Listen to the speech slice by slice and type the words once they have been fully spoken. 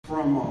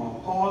from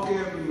Park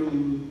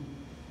Avenue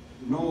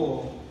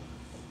north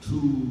to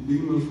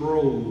Bemis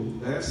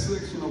Road, that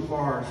section of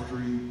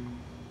forestry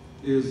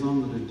is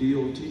under the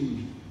DOT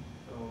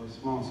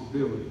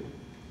responsibility.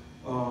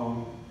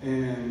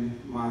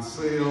 And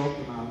myself,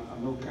 and I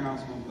know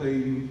Councilman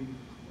Payton,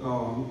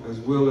 as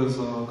well as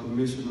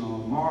Commissioner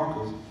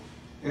Demarcus,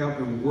 have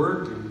been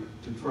working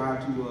to try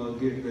to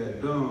get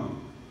that done.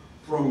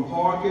 From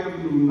Park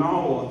Avenue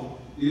north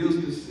is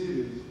the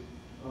city's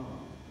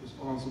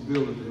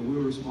responsibility, and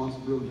we're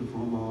responsibility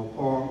from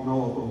Park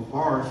north on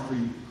Forest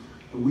Street.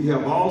 And we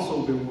have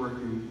also been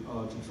working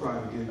to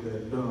try to get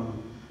that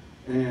done.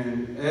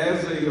 And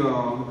as a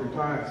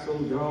retired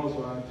soldier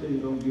also, I tell you,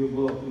 don't give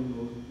up,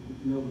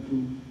 never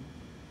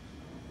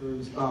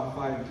to stop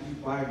fighting,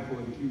 keep fighting for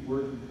it, and keep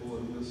working for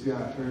it, and we'll see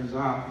how it turns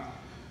out.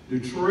 The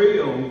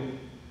trail,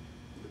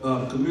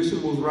 the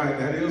commission was right,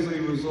 that is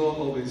a result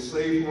of a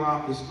Safe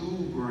Route to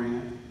School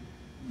grant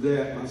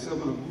that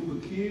myself and a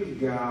group of kids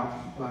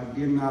got by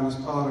getting out and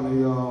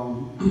starting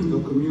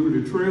a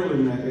community trail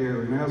in that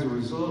area. And as a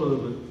result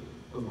of it,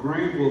 a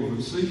grant was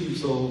received,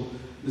 so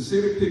the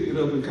city picked it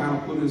up and kind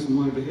of put in some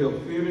money to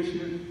help finish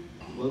it,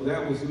 but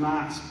that was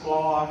not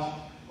splashed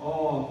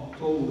or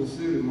told the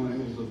city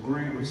money. It was a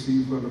grant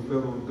received from the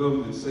federal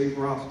government, Safe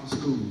Routes to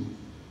School,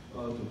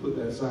 to put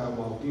that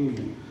sidewalk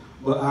in.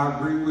 But I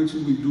agree with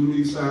you, we do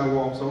need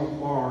sidewalks on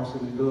Forest,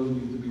 and it does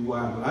need to be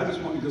wide. But I just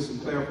want to get some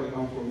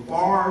clarification from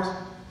Forest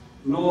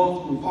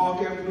north, from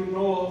Park Avenue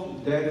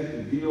north, that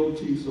is the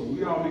DOT. So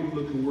we all need to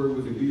look and work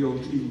with the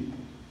DOT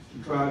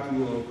to try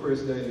to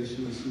press that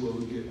issue and see what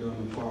we get done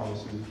in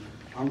Forest. And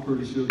I'm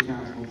pretty sure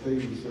Councilman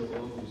Payton and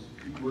several others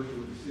keep working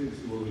with the city to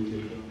see what we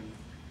get done.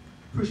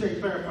 Appreciate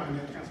you clarifying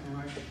that, Councilman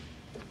Wright.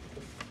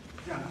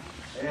 John.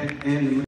 And